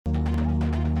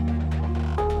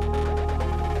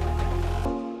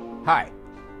Hi,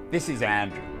 this is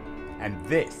Andrew, and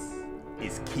this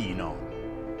is Keen On,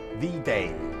 the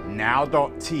daily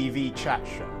now.tv chat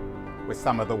show with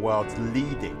some of the world's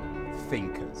leading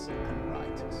thinkers and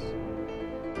writers.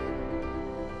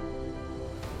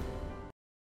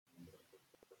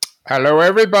 Hello,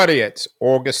 everybody. It's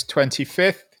August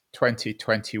 25th,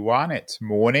 2021. It's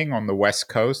morning on the west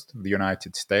coast of the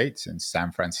United States in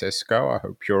San Francisco. I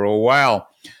hope you're all well.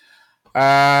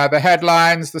 The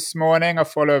headlines this morning are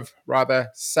full of rather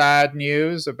sad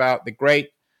news about the great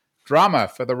drummer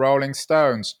for the Rolling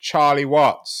Stones, Charlie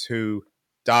Watts, who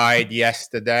died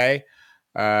yesterday.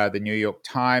 The New York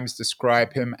Times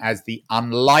described him as the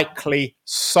unlikely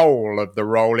soul of the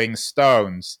Rolling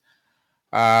Stones.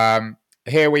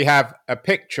 Here we have a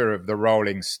picture of the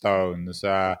Rolling Stones.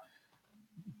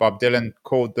 Bob Dylan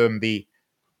called them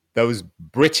those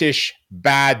British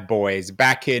bad boys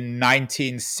back in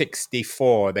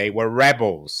 1964. They were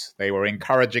rebels. They were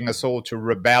encouraging us all to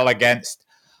rebel against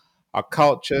our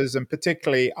cultures and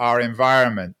particularly our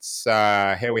environments.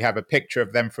 Here we have a picture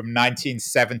of them from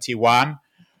 1971,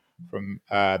 from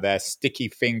their Sticky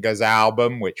Fingers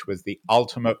album, which was the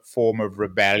ultimate form of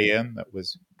rebellion that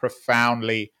was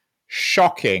profoundly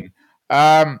shocking.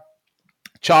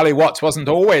 Charlie Watts wasn't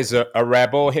always a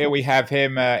rebel. Here we have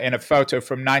him in a photo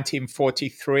from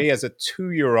 1943 as a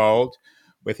 2-year-old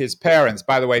with his parents.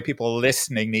 By the way, people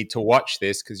listening need to watch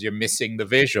this because you're missing the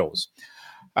visuals.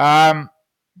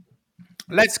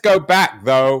 Let's go back,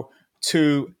 though,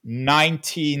 to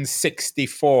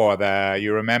 1964.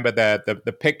 You remember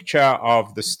the picture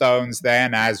of the Stones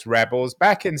then as rebels.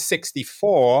 Back in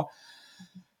 64,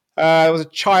 there was a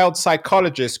child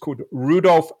psychologist called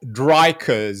Rudolf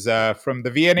Dreikurs from the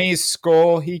Viennese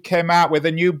school. He came out with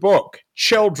a new book,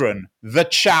 Children, The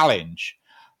Challenge.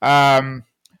 Back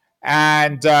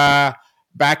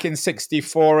in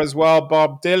 64 as well,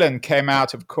 Bob Dylan came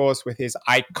out, of course, with his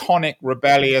iconic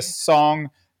rebellious song,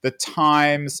 The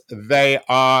Times They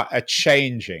Are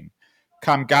A-Changing.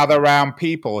 Come gather round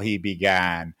people, he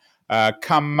began.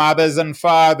 Come mothers and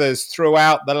fathers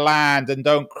throughout the land and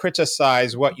don't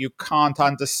criticize what you can't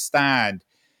understand.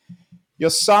 Your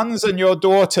sons and your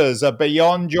daughters are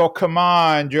beyond your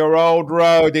command. Your old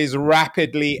road is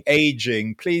rapidly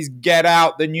aging. Please get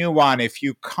out the new one if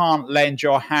you can't lend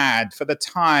your hand, for the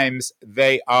times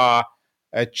they are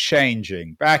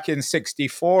a-changing. Back in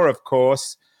 64, of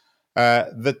course,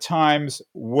 the times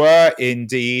were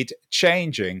indeed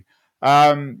changing.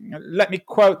 Let me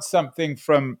quote something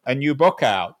from a new book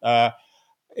out.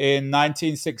 In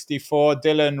 1964,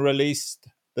 Dylan released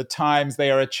The Times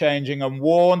They Are A-Changing and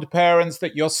warned parents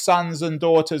that your sons and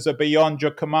daughters are beyond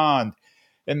your command.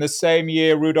 In the same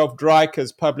year, Rudolf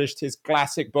Dreikurs published his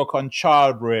classic book on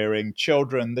child rearing,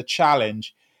 Children, The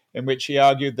Challenge, in which he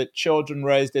argued that children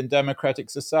raised in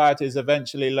democratic societies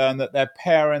eventually learn that their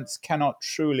parents cannot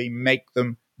truly make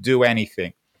them do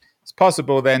anything. It's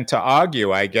possible then to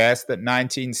argue, I guess, that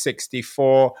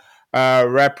 1964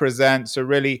 represents a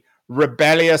really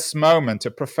rebellious moment,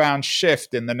 a profound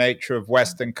shift in the nature of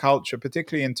Western culture,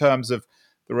 particularly in terms of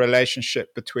the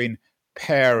relationship between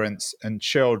parents and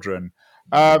children.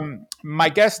 My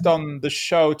guest on the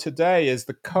show today is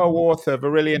the co-author of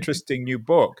a really interesting new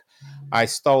book. I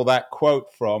stole that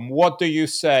quote from. What do you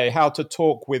say? How to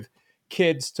talk with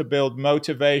kids to build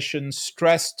motivation,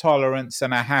 stress tolerance,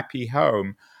 and a happy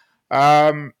home.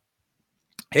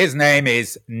 His name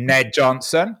is Ned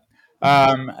Johnson.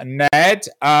 Ned,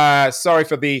 sorry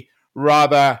for the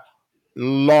rather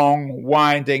long,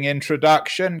 winding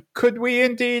introduction. Could we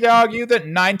indeed argue that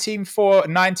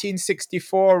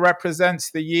 1964 represents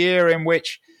the year in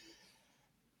which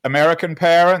American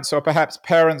parents, or perhaps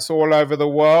parents all over the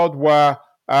world, were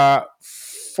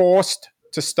forced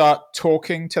to start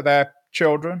talking to their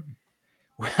children?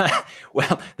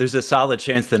 Well, there's a solid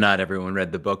chance that not everyone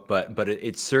read the book, but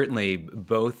it's certainly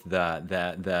both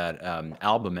that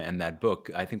album and that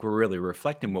book. I think we're really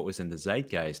reflecting what was in the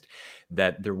zeitgeist,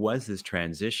 that there was this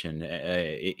transition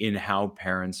in how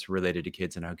parents related to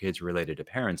kids and how kids related to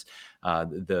parents.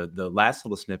 The last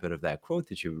little snippet of that quote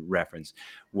that you referenced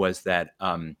was that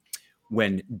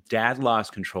when dad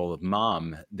lost control of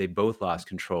mom, they both lost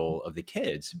control of the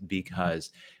kids because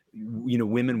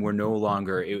women were no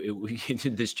longer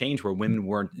this change where women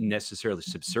weren't necessarily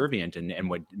subservient and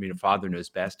what father knows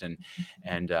best and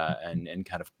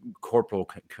kind of corporal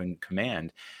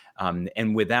command.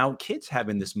 And without kids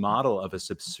having this model of a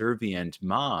subservient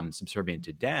mom, subservient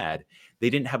to dad, they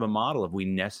didn't have a model of we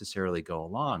necessarily go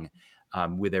along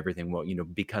with everything. Well,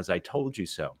 because I told you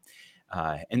so.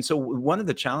 And so one of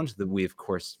the challenges that we, of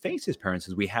course, face as parents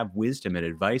is we have wisdom and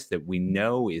advice that we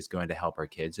know is going to help our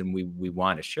kids, and we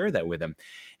want to share that with them.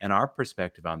 And our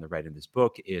perspective on the writing of this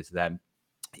book is that,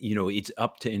 it's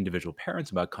up to individual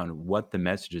parents about kind of what the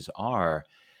messages are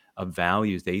of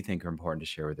values they think are important to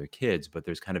share with their kids, but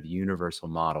there's kind of a universal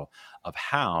model of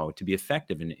how to be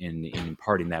effective in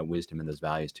imparting that wisdom and those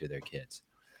values to their kids.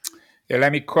 Yeah,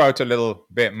 let me quote a little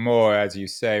bit more, as you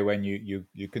say, when you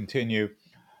continue.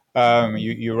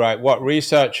 You write, what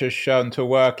research has shown to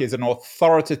work is an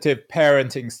authoritative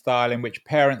parenting style in which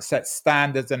parents set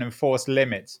standards and enforce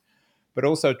limits, but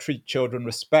also treat children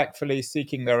respectfully,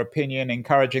 seeking their opinion,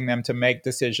 encouraging them to make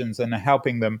decisions, and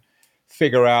helping them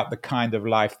figure out the kind of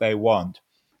life they want.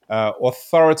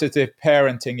 Authoritative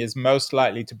parenting is most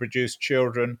likely to produce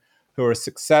children who are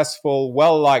successful,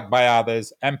 well-liked by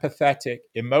others, empathetic,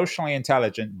 emotionally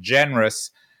intelligent,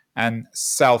 generous, and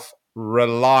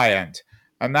self-reliant.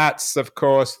 And that's, of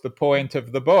course, the point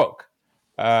of the book,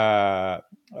 Ned,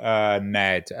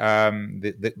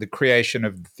 the creation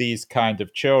of these kind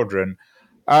of children.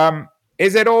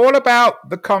 Is it all about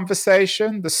the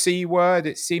conversation, the C word?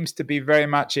 It seems to be very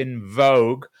much in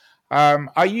vogue.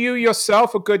 Are you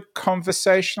yourself a good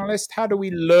conversationalist? How do we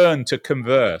learn to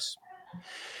converse?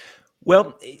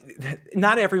 Well,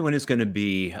 not everyone is going to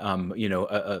be, a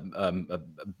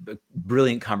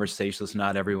brilliant conversationalist.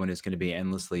 Not everyone is going to be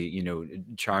endlessly,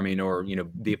 charming or,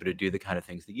 be able to do the kind of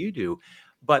things that you do.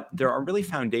 But there are really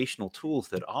foundational tools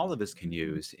that all of us can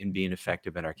use in being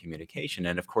effective in our communication.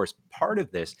 And of course, part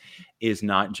of this is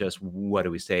not just what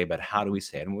do we say, but how do we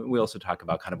say it? And we also talk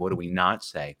about kind of what do we not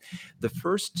say. The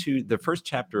first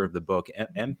chapter of the book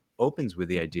opens with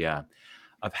the idea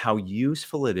of how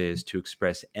useful it is to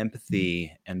express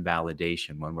empathy and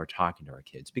validation when we're talking to our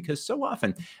kids. Because so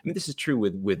often, this is true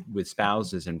with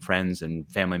spouses and friends and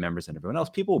family members and everyone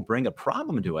else, people will bring a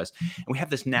problem to us, and we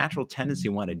have this natural tendency to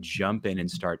want to jump in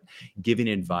and start giving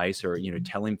advice or,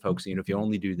 telling folks, if you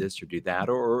only do this or do that,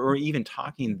 or even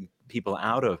talking people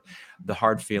out of the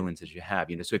hard feelings that you have.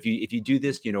 So if you do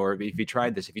this, or if you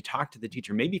tried this, if you talk to the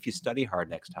teacher, maybe if you study hard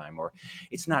next time, or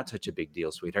it's not such a big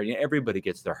deal, sweetheart. Everybody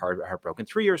gets their heart broken.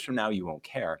 3 years from now, you won't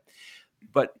care.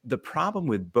 But the problem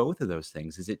with both of those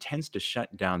things is it tends to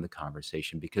shut down the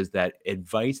conversation, because that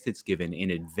advice that's given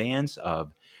in advance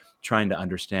of trying to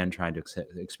understand, trying to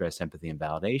express empathy and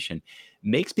validation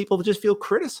makes people just feel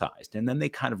criticized. And then they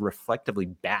kind of reflectively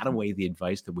bat away the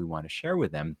advice that we want to share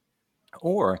with them.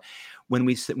 Or when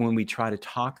we try to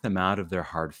talk them out of their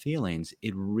hard feelings,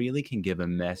 it really can give a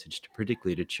message,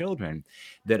 particularly to children,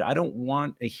 that I don't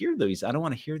want to hear these. I don't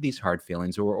want to hear these hard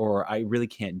feelings, or I really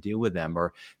can't deal with them,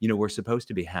 or we're supposed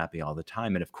to be happy all the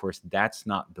time. And of course, that's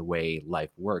not the way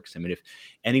life works. If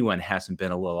anyone hasn't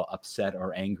been a little upset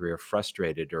or angry or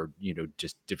frustrated or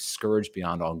just discouraged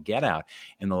beyond all get out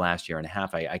in the last year and a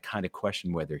half, I kind of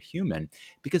question whether they're human,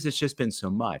 because it's just been so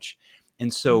much.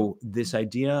 And so this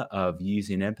idea of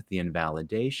using empathy and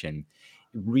validation,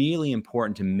 really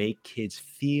important to make kids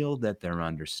feel that they're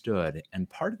understood. And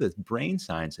part of the brain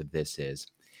science of this is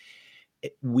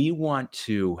we want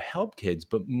to help kids,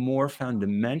 but more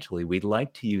fundamentally, we'd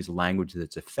like to use language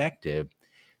that's effective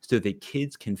so that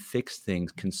kids can fix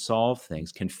things, can solve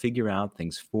things, can figure out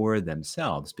things for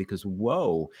themselves. Because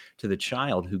woe to the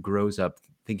child who grows up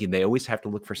thinking they always have to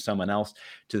look for someone else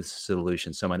to the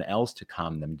solution, someone else to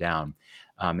calm them down.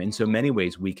 In so many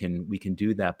ways, we can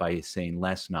do that by saying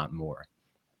less, not more.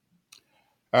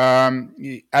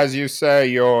 As you say,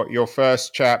 your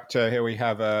first chapter here, we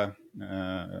have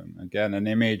again an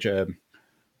image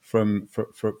from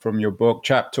your book,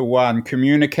 chapter 1,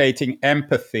 communicating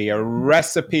empathy, a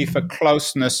recipe for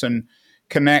closeness and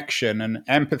connection. And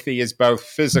empathy is both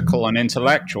physical and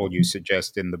intellectual, you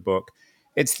suggest in the book.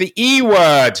 It's the E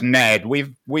word, Ned.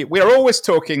 We're always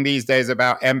talking these days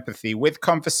about empathy. With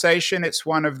conversation, it's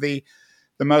one of the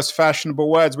most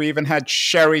fashionable words. We even had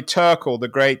Sherry Turkle, the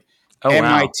great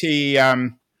MIT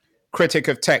critic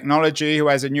of technology, who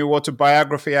has a new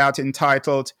autobiography out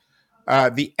entitled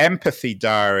The Empathy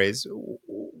Diaries.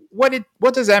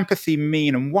 What does empathy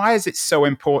mean, and why is it so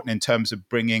important in terms of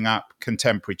bringing up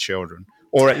contemporary children,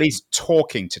 or at least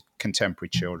talking to contemporary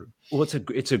children? Well,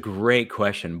 it's a great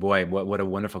question. Boy, what a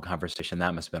wonderful conversation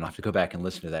that must have been. I'll have to go back and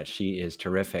listen to that. She is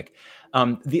terrific.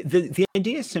 The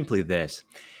idea is simply this: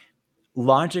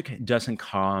 logic doesn't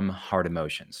calm hard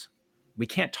emotions. We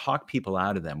can't talk people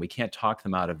out of them. We can't talk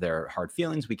them out of their hard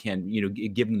feelings. We can't,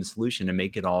 give them the solution and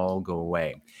make it all go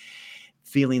away.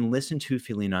 Feeling listened to,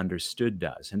 feeling understood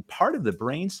does. And part of the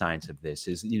brain science of this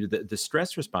is, the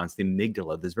stress response, the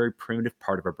amygdala, this very primitive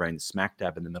part of our brain, smack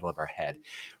dab in the middle of our head,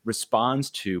 responds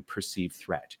to perceived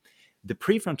threat. The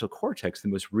prefrontal cortex, the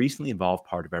most recently evolved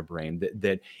part of our brain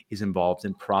that is involved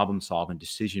in problem solving,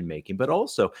 decision making, but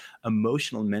also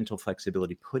emotional and mental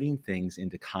flexibility, putting things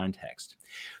into context.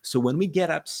 So when we get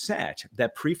upset,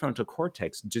 that prefrontal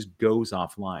cortex just goes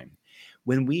offline.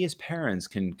 When we as parents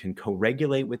can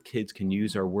co-regulate with kids, can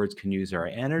use our words, can use our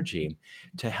energy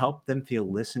to help them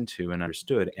feel listened to and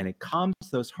understood, and it calms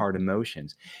those hard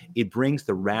emotions, it brings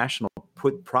the rational,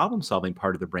 put problem solving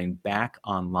part of the brain back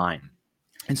online.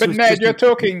 And so But it's Ned, just you're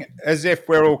talking as if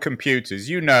we're all computers.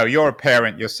 You know, you're a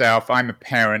parent yourself. I'm a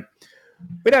parent.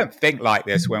 We don't think like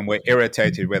this when we're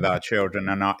irritated with our children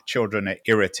and our children are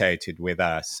irritated with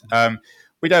us.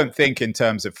 We don't think in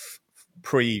terms of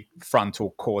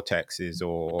prefrontal cortexes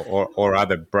or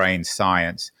other brain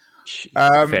science.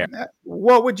 fair.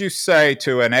 What would you say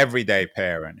to an everyday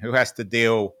parent who has to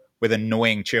deal with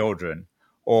annoying children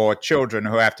or children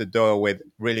who have to deal with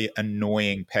really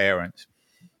annoying parents?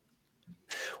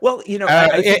 Well,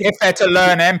 I think If they're to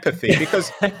learn empathy,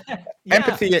 because yeah.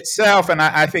 empathy itself, and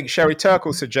I think Sherry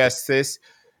Turkle suggests this.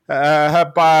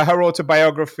 Her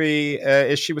autobiography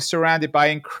is she was surrounded by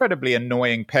incredibly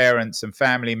annoying parents and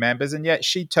family members, and yet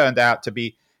she turned out to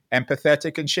be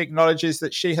empathetic, and she acknowledges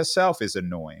that she herself is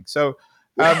annoying. So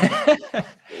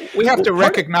we have Well, to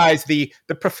recognize the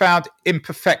profound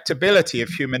imperfectibility of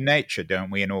human nature,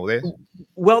 don't we, in all this?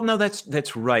 well, no,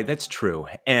 that's right. That's true.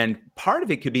 And part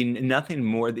of it could be nothing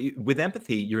more. With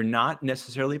empathy, you're not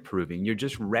necessarily proving. You're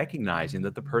just recognizing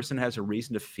that the person has a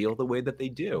reason to feel the way that they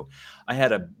do. I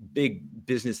had a big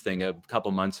business thing a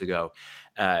couple months ago,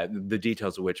 the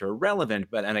details of which are irrelevant.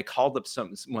 And I called up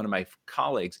one of my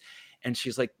colleagues, and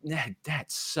she's like, "Ned,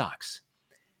 that sucks."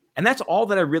 And that's all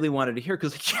that I really wanted to hear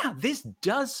because, yeah, this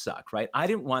does suck, right? I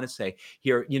didn't want to say,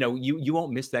 here, you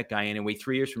won't miss that guy anyway.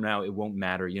 3 years from now, it won't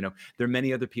matter. There are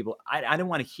many other people. I don't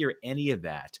want to hear any of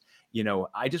that.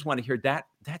 I just want to hear that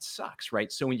sucks,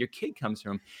 right? So when your kid comes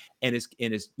home and is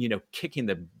kicking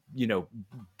the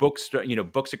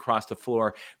books across the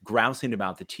floor, grousing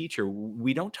about the teacher,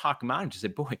 we don't talk him out and just say,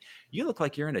 boy, you look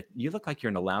like you're in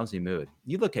a lousy mood.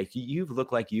 You look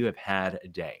like you have had a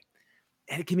day.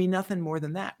 And it can be nothing more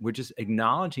than that. We're just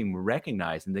acknowledging, we're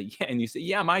recognizing that, yeah. And you say,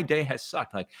 yeah, my day has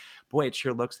sucked. Like, boy, it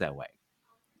sure looks that way.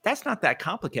 That's not that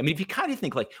complicated. I mean, if you kind of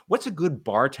think like, what's a good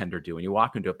bartender do when you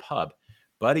walk into a pub?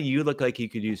 Buddy, you look like you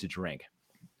could use a drink.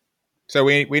 So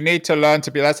we need to learn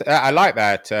to be. I like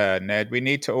that, Ned. We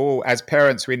need to all, as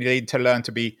parents, we need to learn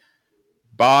to be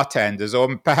bartenders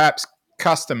or perhaps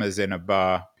customers in a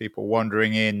bar, people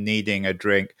wandering in needing a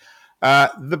drink.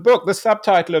 The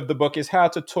subtitle of the book is How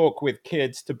to Talk with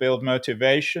Kids to Build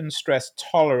Motivation, Stress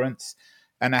Tolerance,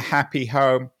 and a Happy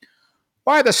Home.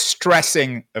 Why the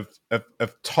stressing of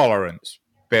tolerance,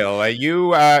 Bill? Are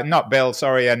you, not Bill,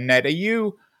 sorry, Ned,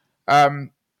 um,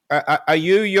 are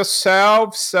you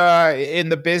yourselves in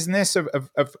the business of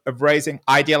raising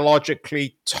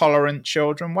ideologically tolerant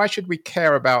children? Why should we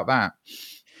care about that?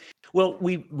 Well,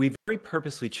 we very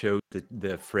purposely chose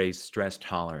the phrase stress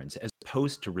tolerance as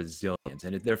opposed to resilience,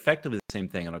 and they're effectively the same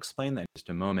thing. And I'll explain that in just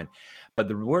a moment. But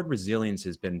the word resilience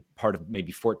has been part of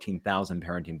maybe 14,000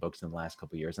 parenting books in the last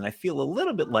couple of years, and I feel a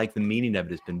little bit like the meaning of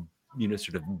it has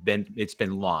been, it's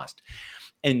been lost.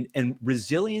 And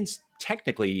resilience,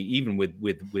 technically, even with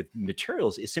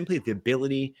materials, is simply the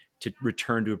ability to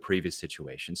return to a previous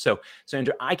situation. So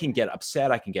Andrew, I can get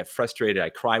upset, I can get frustrated, I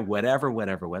cry, whatever.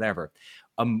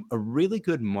 A really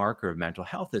good marker of mental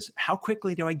health is how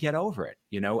quickly do I get over it?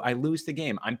 I lose the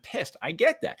game, I'm pissed, I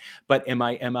get that. But am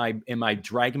I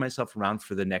dragging myself around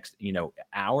for the next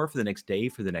hour, for the next day,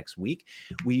 for the next week?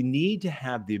 We need to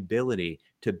have the ability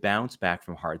to bounce back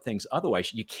from hard things.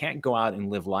 Otherwise, you can't go out and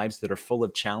live lives that are full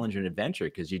of challenge and adventure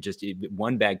because you just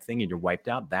one bad thing and you're wiped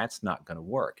out. That's not going to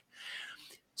work.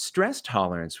 Stress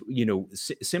tolerance,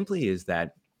 simply is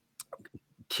that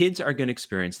kids are going to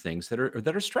experience things that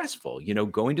are stressful,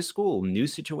 going to school, new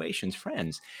situations,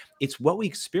 friends. It's what we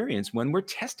experience when we're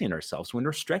testing ourselves, when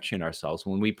we're stretching ourselves,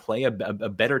 when we play a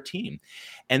better team.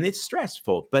 And it's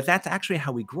stressful, but that's actually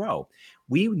how we grow.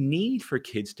 We need for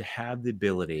kids to have the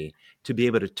ability to be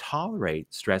able to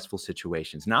tolerate stressful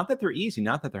situations. Not that they're easy,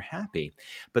 not that they're happy,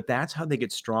 but that's how they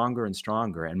get stronger and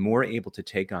stronger and more able to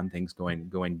take on things going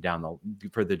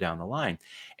further down the line.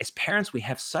 As parents, we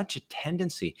have such a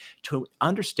tendency to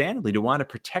understandably to want to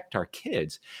protect our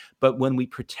kids. But when we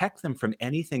protect them from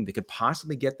anything that could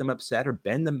possibly get them upset or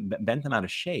bend them out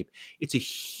of shape, it's a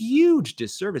huge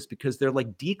disservice because they're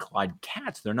like declawed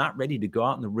cats. They're not ready to go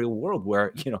out in the real world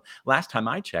where, last time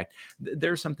I checked,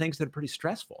 there are some things that are pretty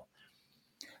stressful.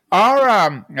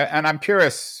 And I'm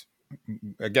curious,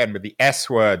 again, with the S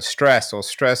word, stress or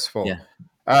stressful.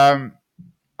 Yeah.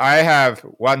 I have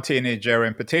one teenager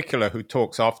in particular who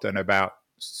talks often about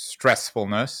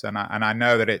stressfulness, and I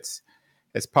know that it's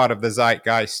part of the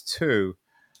zeitgeist too.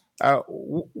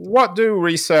 What do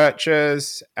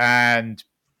researchers and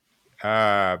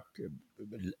uh,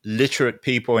 literate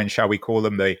people, and shall we call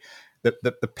them the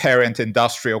parent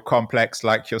industrial complex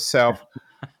like yourself,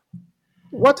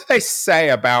 what do they say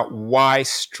about why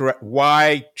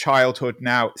childhood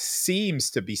now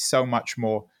seems to be so much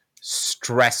more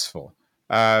stressful?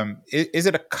 Is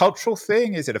it a cultural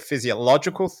thing? Is it a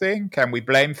physiological thing? Can we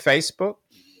blame Facebook?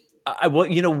 Well,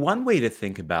 one way to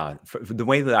think about for the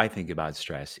way that I think about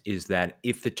stress is that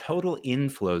if the total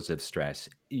inflows of stress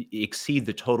exceed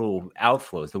the total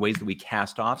outflows, the ways that we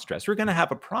cast off stress, we're going to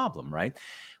have a problem, right?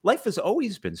 Life has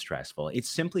always been stressful. It's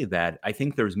simply that I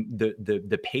think there's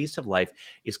the pace of life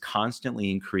is constantly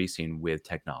increasing with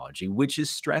technology, which is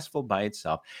stressful by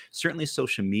itself. Certainly,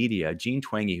 social media. Jean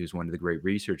Twenge, who's one of the great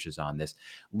researchers on this,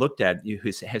 looked at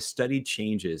has studied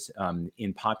changes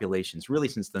in populations really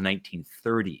since the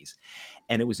 1930s.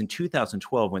 And it was in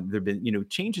 2012 when there've been,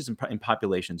 changes in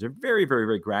populations are very, very,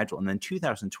 very gradual. And then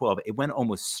 2012, it went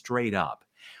almost straight up.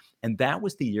 And that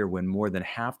was the year when more than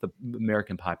half the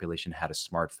American population had a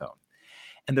smartphone.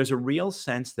 And there's a real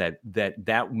sense that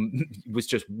was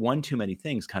just one too many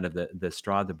things, kind of the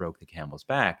straw that broke the camel's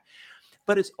back.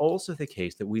 But it's also the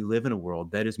case that we live in a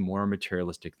world that is more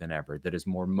materialistic than ever, that is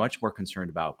much more concerned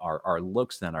about our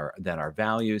looks than our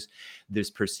values.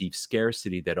 There's perceived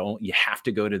scarcity that you have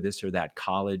to go to this or that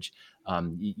college.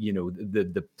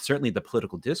 Certainly the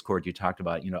political discord you talked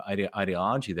about,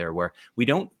 ideology there, where we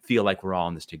don't feel like we're all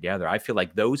in this together. I feel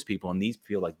like those people, and these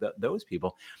feel like those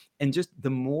people, and just the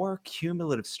more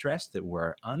cumulative stress that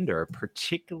we're under,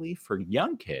 particularly for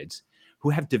young kids who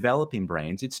have developing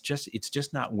brains, it's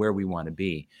just not where we want to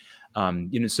be.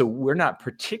 So we're not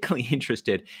particularly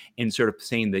interested in sort of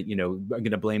saying that, we're going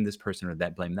to blame this person or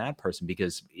blame that person,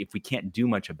 because if we can't do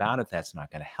much about it, that's not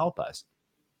going to help us.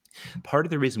 Part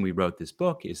of the reason we wrote this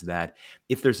book is that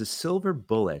if there's a silver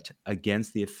bullet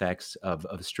against the effects of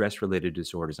stress-related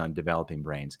disorders on developing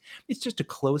brains, it's just a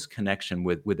close connection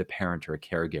with a parent or a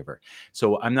caregiver.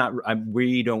 So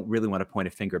we don't really want to point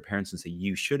a finger at parents and say,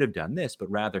 you should have done this,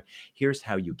 but rather, here's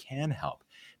how you can help.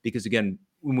 Because again,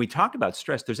 when we talk about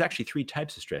stress, there's actually three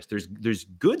types of stress. There's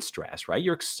good stress, right?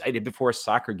 You're excited before a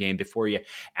soccer game, before you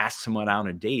ask someone out on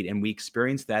a date, and we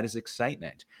experience that as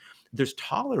excitement. There's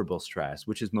tolerable stress,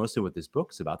 which is mostly what this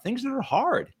book is about, things that are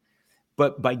hard.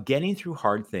 But by getting through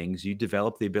hard things, you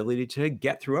develop the ability to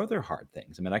get through other hard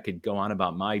things. I mean, I could go on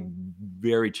about my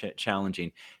very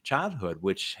challenging childhood,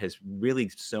 which has really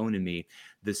sown in me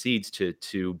the seeds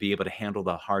to be able to handle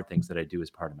the hard things that I do as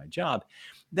part of my job.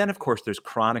 Then, of course, there's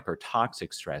chronic or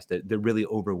toxic stress that really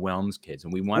overwhelms kids.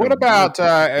 And we want What about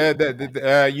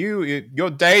your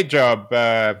day job,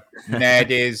 Ned,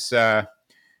 is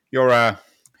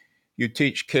you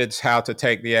teach kids how to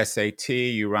take the SAT.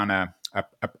 You run a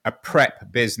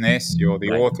prep business. You're the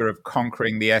author of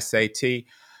Conquering the SAT.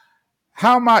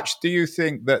 How much do you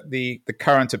think that the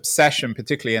current obsession,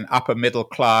 particularly in upper middle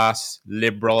class,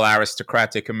 liberal,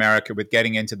 aristocratic America, with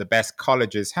getting into the best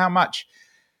colleges, how much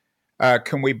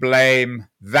can we blame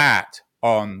that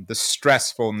on the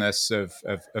stressfulness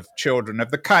of children, of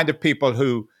the kind of people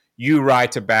who you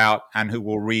write about and who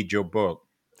will read your book?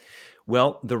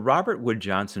 Well, the Robert Wood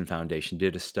Johnson Foundation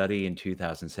did a study in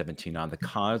 2017 on the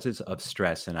causes of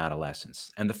stress in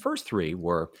adolescence. And the first three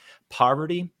were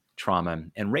poverty, trauma,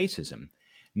 and racism.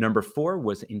 Number 4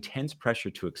 was intense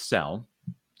pressure to excel.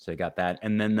 So I got that.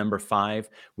 And then number 5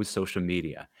 was social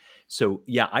media. So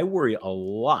yeah, I worry a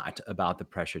lot about the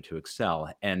pressure to excel.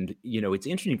 And it's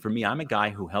interesting for me. I'm a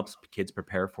guy who helps kids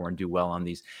prepare for and do well on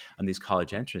these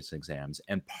college entrance exams.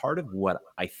 And part of what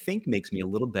I think makes me a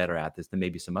little better at this than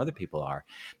maybe some other people are,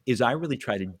 is I really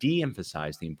try to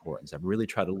de-emphasize the importance. I really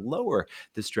try to lower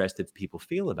the stress that people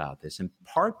feel about this, in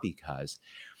part because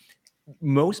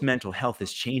most mental health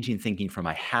is changing thinking from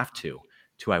I have to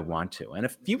I want to. And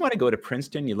if you want to go to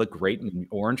Princeton, you look great in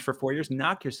orange for 4 years,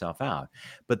 knock yourself out.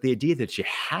 But the idea that you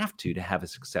have to have a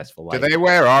successful life. Do they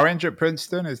wear orange at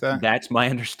Princeton? Is that? That's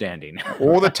my understanding.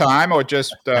 All the time, or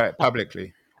just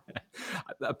publicly?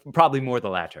 Probably more the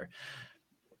latter.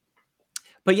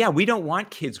 But yeah, we don't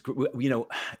want kids,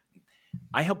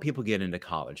 I help people get into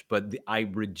college, but I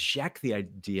reject the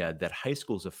idea that high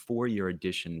school is a 4-year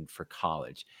addition for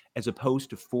college, as opposed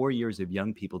to 4 years of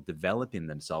young people developing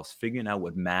themselves, figuring out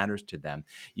what matters to them,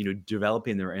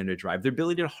 developing their inner drive, their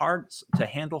ability to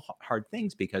handle hard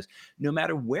things. Because no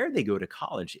matter where they go to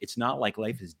college, it's not like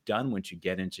life is done once you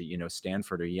get into,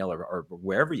 Stanford or Yale or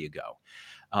wherever you go.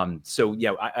 So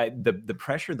yeah, the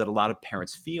pressure that a lot of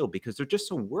parents feel because they're just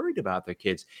so worried about their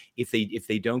kids. If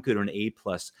they don't go to an A+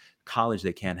 college,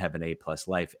 they can't have an A+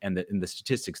 life, and the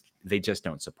statistics, they just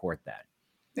don't support that.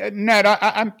 Ned,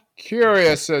 I'm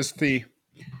curious as the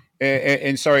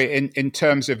in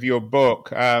terms of your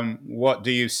book, what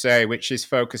do you say, which is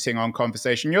focusing on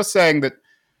conversation? You're saying that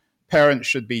parents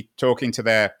should be talking to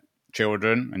their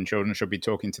children and children should be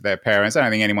talking to their parents. I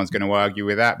don't think anyone's going to argue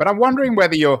with that. But I'm wondering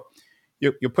whether you're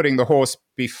putting the horse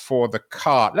before the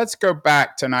cart. Let's go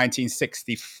back to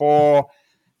 1964,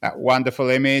 that wonderful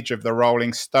image of the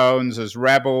Rolling Stones as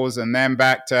rebels, and then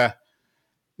back to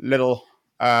little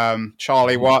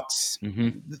Charlie Watts.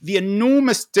 Mm-hmm. The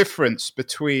enormous difference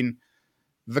between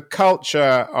the culture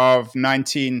of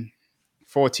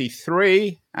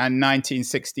 1943 and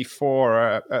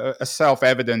 1964 are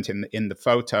self-evident in the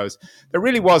photos. There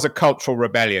really was a cultural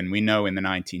rebellion, we know, in the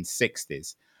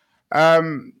 1960s.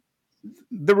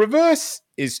 The reverse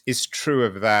is true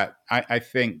of that, I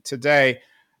think. Today,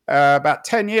 about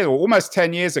 10 years, or almost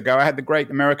 10 years ago, I had the great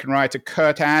American writer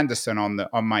Kurt Anderson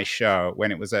on my show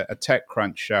when it was a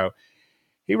TechCrunch show.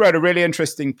 He wrote a really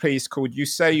interesting piece called You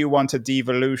Say You Want a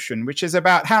Devolution, which is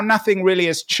about how nothing really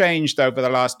has changed over the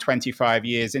last 25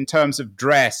 years in terms of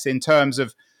dress, in terms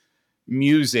of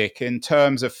music, in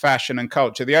terms of fashion and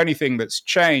culture. The only thing that's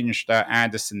changed,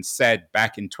 Anderson said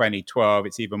back in 2012,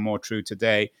 it's even more true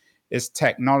today, is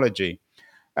technology.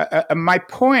 And my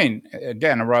point,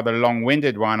 again, a rather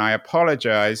long-winded one, I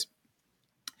apologize,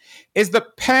 is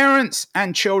that parents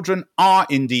and children are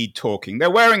indeed talking. They're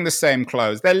wearing the same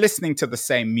clothes. They're listening to the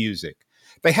same music.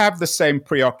 They have the same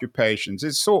preoccupations.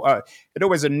 It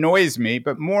always annoys me,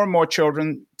 but more and more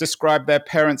children describe their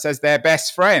parents as their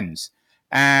best friends.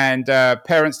 And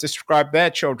parents describe their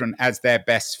children as their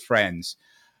best friends.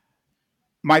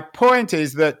 My point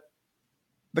is that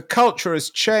the culture has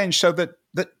changed so that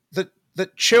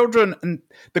children, and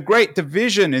the great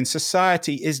division in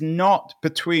society is not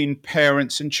between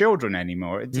parents and children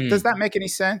anymore. Does that make any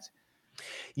sense?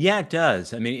 Yeah, it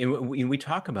does. I mean, we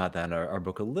talk about that in our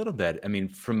book a little bit. I mean,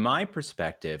 from my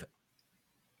perspective,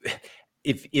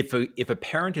 if a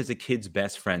parent is a kid's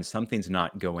best friend, something's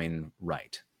not going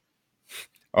right.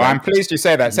 Oh, I'm pleased you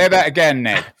say that. Say that again,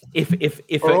 Ned.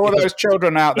 For all those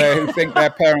children out there who think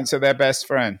their parents are their best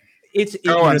friend.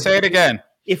 Go on, say it again.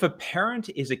 If a parent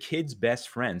is a kid's best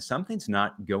friend, something's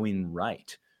not going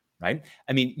right. Right?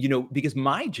 I mean, because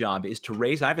my job is to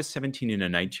raise, I have a 17 and a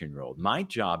 19-year-old. My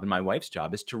job and my wife's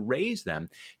job is to raise them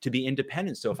to be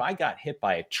independent. So if I got hit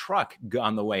by a truck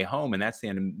on the way home and that's the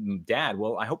end of Dad,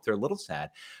 well, I hope they're a little sad,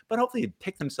 but hopefully they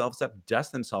pick themselves up,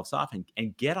 dust themselves off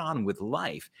and get on with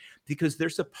life, because they're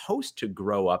supposed to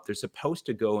grow up. They're supposed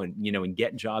to go and, and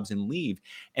get jobs and leave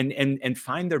and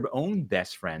find their own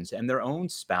best friends and their own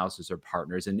spouses or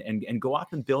partners and go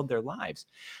off and build their lives.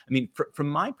 I mean, from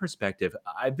my perspective,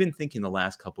 I've been thinking the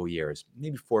last couple of years,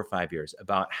 maybe 4 or 5 years,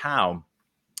 about how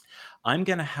I'm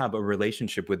going to have a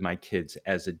relationship with my kids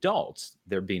as adults,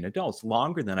 they're being adults,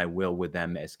 longer than I will with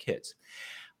them as kids.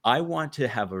 I want to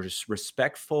have a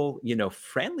respectful,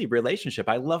 friendly relationship.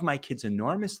 I love my kids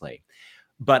enormously,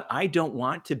 but I don't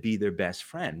want to be their best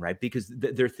friend, right? Because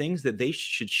there are things that they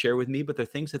should share with me, but there are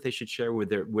things that they should share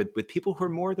with with people who are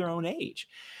more their own age.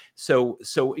 So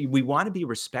we want to be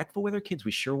respectful with our kids. We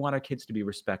sure want our kids to be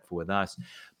respectful with us.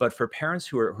 But for parents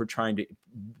who are trying to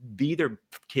be their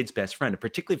kid's best friend,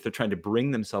 particularly if they're trying to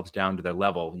bring themselves down to their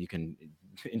level, you can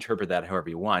interpret that however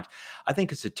you want. I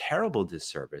think it's a terrible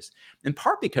disservice, in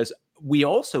part because we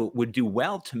also would do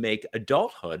well to make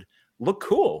adulthood look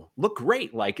cool, look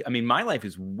great. Like, I mean, my life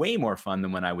is way more fun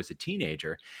than when I was a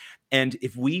teenager. And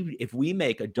if we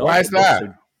make adulthood, why is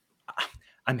that?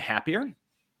 I'm happier.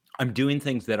 I'm doing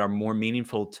things that are more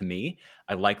meaningful to me.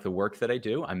 I like the work that I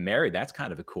do. I'm married. That's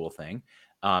kind of a cool thing.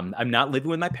 I'm not living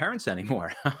with my parents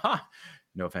anymore.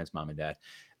 No offense, Mom and Dad.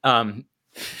 Are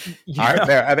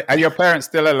your parents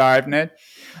still alive, Ned?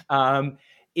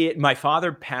 My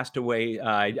father passed away.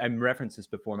 I referenced this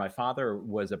before. My father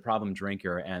was a problem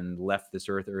drinker and left this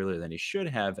earth earlier than he should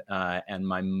have. And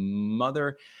my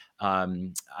mother,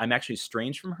 I'm actually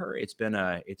estranged from her. It's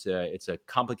a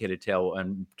complicated tale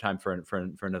and time for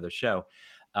another show.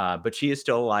 But she is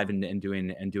still alive and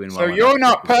doing well. So you're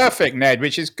not perfect, Ned,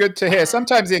 which is good to hear.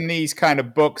 Sometimes in these kind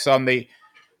of books on the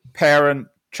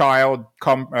parent-child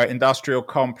industrial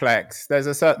complex, there's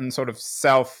a certain sort of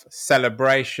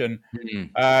self-celebration.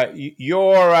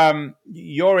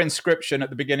 Your inscription at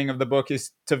the beginning of the book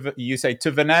is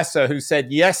to Vanessa, who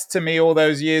said yes to me all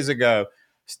those years ago,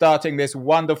 starting this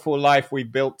wonderful life we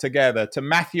built together. To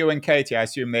Matthew and Katie, I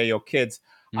assume they're your kids.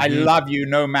 I love you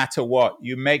no matter what.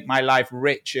 You make my life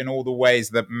rich in all the ways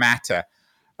that matter.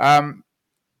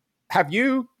 Have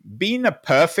you been a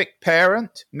perfect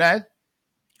parent, Ned?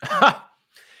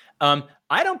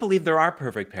 I don't believe there are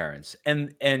perfect parents,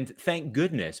 and thank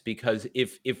goodness, because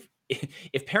if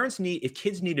kids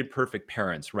needed perfect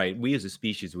parents, right, we as a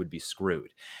species would be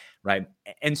screwed, right?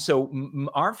 And so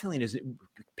our feeling is that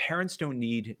kids don't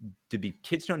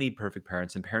need perfect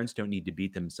parents, and parents don't need to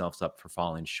beat themselves up for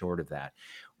falling short of that.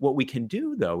 What we can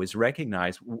do, though, is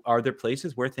recognize, are there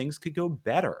places where things could go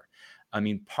better? I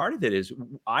mean, part of it is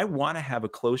I want to have a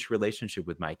close relationship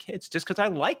with my kids just because I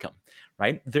like them,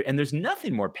 right? And there's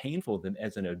nothing more painful than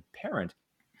as a parent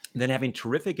than having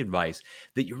terrific advice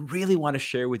that you really want to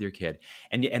share with your kid,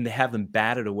 and to have them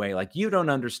bat it away like, you don't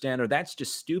understand, or that's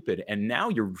just stupid. And now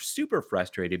you're super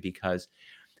frustrated because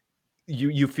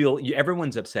you feel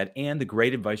everyone's upset, and the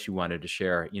great advice you wanted to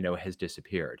share, has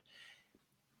disappeared.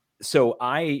 So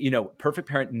perfect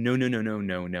parent, no, no, no, no,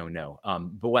 no, no, no.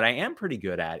 But what I am pretty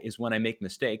good at is when I make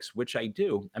mistakes, which I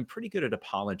do, I'm pretty good at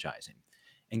apologizing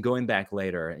and going back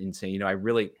later and saying, I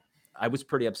was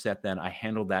pretty upset then. I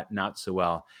handled that not so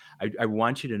well. I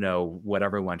want you to know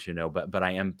whatever I want you to know, but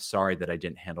I am sorry that I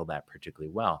didn't handle that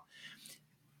particularly well.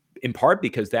 In part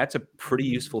because that's a pretty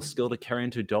useful skill to carry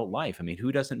into adult life. I mean,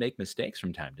 who doesn't make mistakes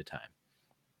from time to time?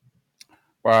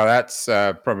 Well, that's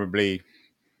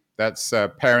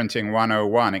parenting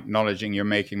 101, acknowledging you're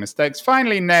making mistakes.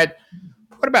 Finally, Ned,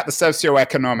 what about the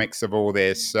socioeconomics of all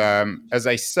this? As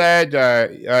I said,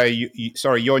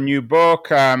 your new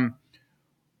book,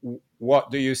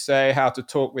 What Do You Say? How to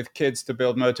Talk with Kids to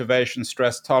Build Motivation,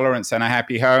 Stress Tolerance, and a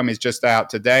Happy Home is just out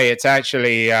today. It's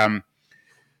actually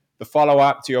the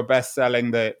follow-up to your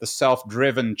best-selling, The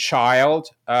Self-Driven Child,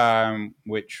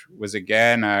 which was,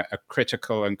 again, a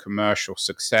critical and commercial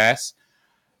success.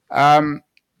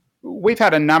 We've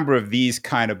had a number of these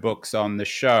kind of books on the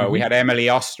show. Mm-hmm. We had Emily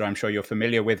Oster, I'm sure you're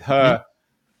familiar with her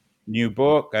new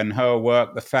book and her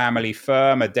work, The Family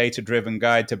Firm, a data-driven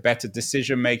guide to better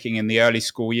decision-making in the early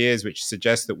school years, which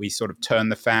suggests that we sort of turn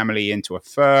the family into a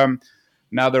firm.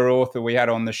 Another author we had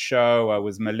on the show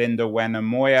was Melinda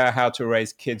Wenner-Moyer, How to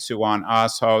Raise Kids Who Aren't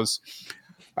Assholes.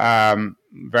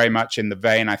 Very much in the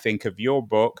vein, I think, of your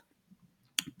book.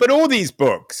 But all these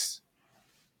books,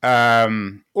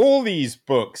 Ned,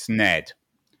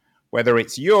 whether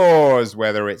it's yours,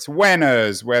 whether it's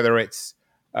Wenner's, whether it's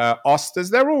Oster's,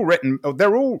 they're all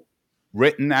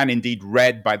written and indeed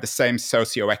read by the same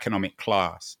socioeconomic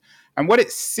class. And what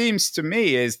it seems to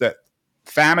me is that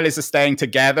families are staying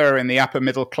together in the upper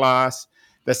middle class.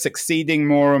 They're succeeding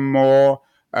more and more.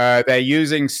 They're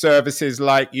using services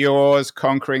like yours,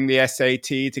 conquering the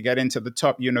SAT to get into the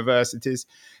top universities.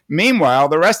 Meanwhile,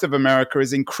 the rest of America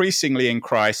is increasingly in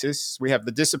crisis. We have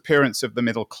the disappearance of the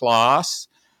middle class.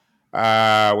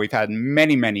 We've had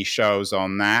many, many shows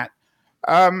on that.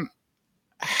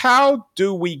 How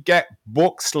do we get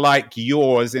books like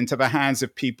yours into the hands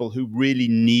of people who really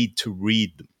need to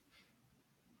read them?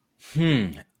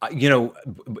 Andrew,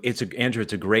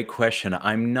 it's a great question.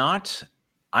 I'm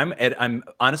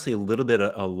honestly a little bit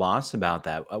at a loss about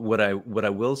that. What I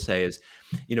will say is,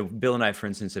 Bill and I, for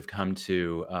instance, have come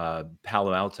to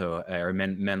Palo Alto or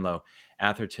Menlo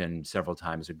Atherton several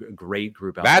times. A great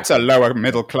group. That's a lower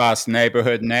middle class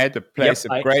neighborhood, Ned. A place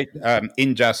of great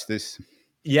injustice.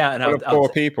 Yeah, and poor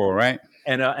people, right?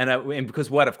 And because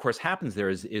what, of course, happens there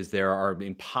is there are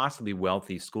impossibly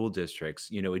wealthy school districts,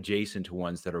 adjacent to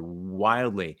ones that are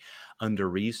wildly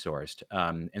under-resourced.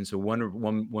 And so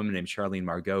one woman named Charlene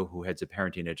Margot, who heads a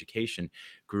parenting education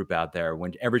group out there,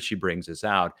 whenever she brings us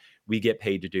out, we get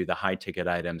paid to do the high ticket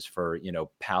items for,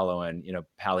 Palo and,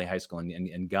 Pali High School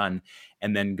and Gunn,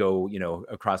 and then go,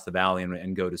 across the valley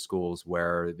and go to schools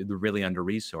where they're really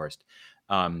under-resourced.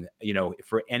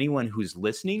 For anyone who's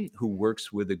listening, who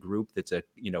works with a group that's a,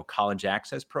 college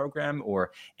access program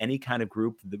or any kind of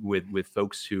group with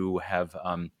folks who have,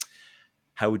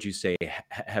 how would you say,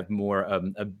 have more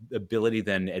ability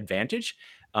than advantage,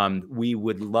 we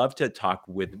would love to talk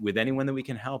with anyone that we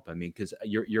can help. I mean, because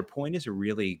your point is a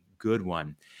really good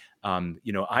one.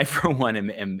 I, for one,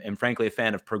 am frankly a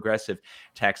fan of progressive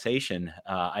taxation.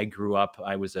 I grew up,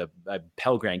 I was a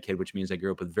Pell Grant kid, which means I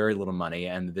grew up with very little money.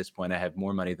 And at this point, I have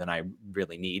more money than I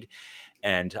really need.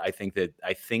 And I think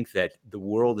that the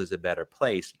world is a better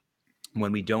place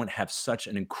when we don't have such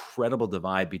an incredible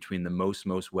divide between the most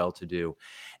well-to-do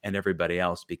and everybody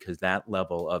else, because that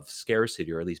level of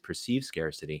scarcity, or at least perceived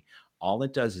scarcity, all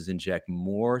it does is inject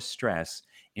more stress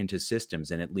into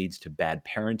systems, and it leads to bad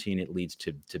parenting. It leads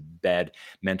to bad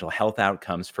mental health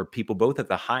outcomes for people both at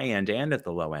the high end and at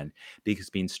the low end, because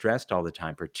being stressed all the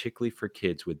time, particularly for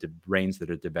kids with the brains that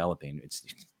are developing, it's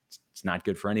not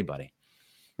good for anybody.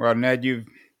 Well, Ned, you've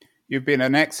You've been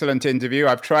an excellent interview.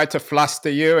 I've tried to fluster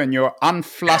you, and you're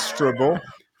unflusterable.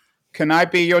 Can I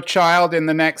be your child in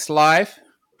the next life?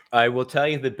 I will tell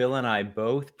you that Bill and I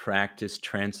both practice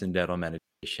transcendental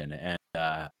meditation. And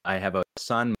I have a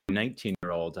son, my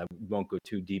 19-year-old, I won't go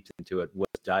too deep into it, was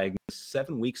diagnosed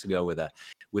 7 weeks ago with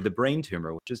a brain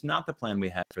tumor, which is not the plan we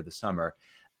had for the summer.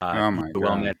 Oh my He's a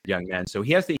well-mannered God. young man. So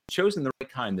he's chosen the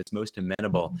right kind that's most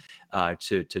amenable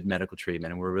to medical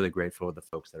treatment. And we're really grateful to the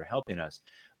folks that are helping us.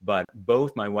 But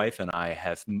both my wife and I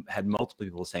have had multiple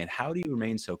people saying, how do you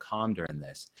remain so calm during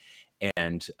this?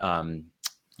 And,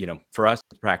 for us,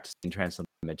 practicing transcendental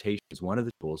meditation is one of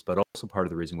the tools, but also part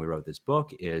of the reason we wrote this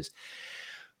book is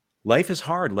life is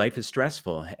hard, life is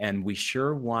stressful, and we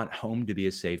sure want home to be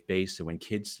a safe base. So when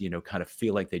kids, kind of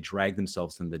feel like they drag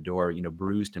themselves in the door,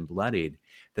 bruised and bloodied,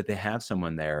 that they have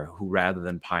someone there who, rather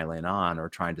than piling on or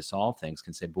trying to solve things,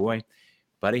 can say, boy,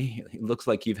 buddy, it looks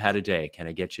like you've had a day. Can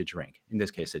I get you a drink? In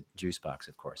this case, a juice box,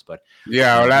 of course. But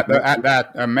yeah, well, at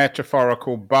that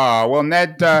metaphorical bar. Well,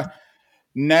 Ned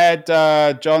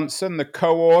Johnson, the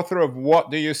co-author of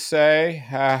What Do You Say?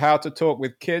 How to Talk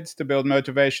with Kids to Build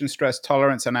Motivation, Stress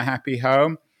Tolerance, and a Happy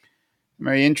Home.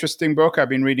 Very interesting book. I've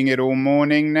been reading it all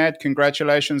morning, Ned.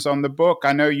 Congratulations on the book.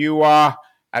 I know you are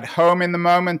at home in the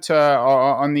moment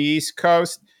on the East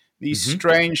Coast. These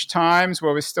strange times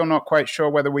where we're still not quite sure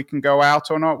whether we can go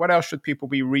out or not. What else should people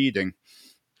be reading?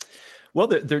 Well,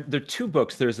 there are two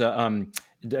books. There's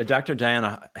Dr.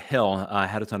 Diana Hill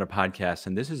had us on her podcast,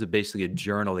 and this is basically a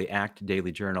journal, the ACT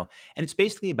Daily Journal, and it's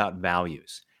basically about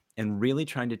values and really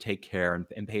trying to take care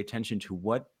and pay attention to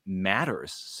what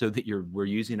matters, so that we're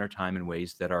using our time in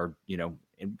ways that are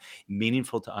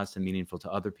meaningful to us and meaningful to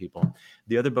other people.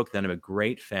 The other book that I'm a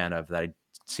great fan of that I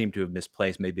seem to have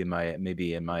misplaced, maybe in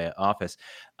my office,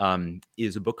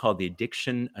 is a book called The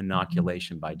Addiction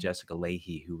Inoculation by Jessica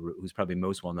Lahey, who's probably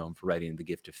most well known for writing The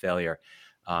Gift of Failure.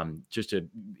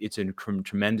 It's a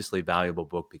tremendously valuable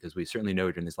book, because we certainly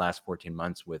know during these last 14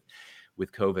 months with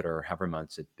COVID, or however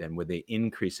months it's been, with the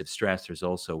increase of stress, there's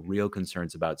also real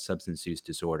concerns about substance use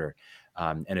disorder.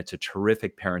 And it's a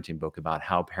terrific parenting book about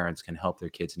how parents can help their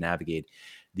kids navigate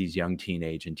these young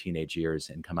teenage years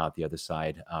and come out the other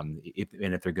side.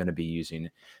 If they're going to be using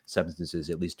substances,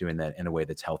 at least doing that in a way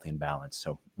that's healthy and balanced.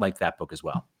 So like that book as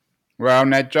well. Well,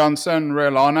 Ned Johnson,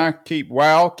 real honor. Keep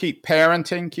well, keep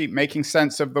parenting, keep making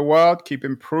sense of the world, keep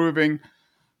improving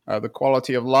the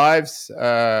quality of lives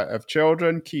of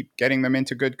children, keep getting them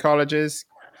into good colleges,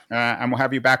 and we'll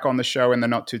have you back on the show in the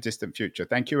not too distant future.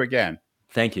 Thank you again.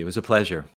 Thank you. It was a pleasure.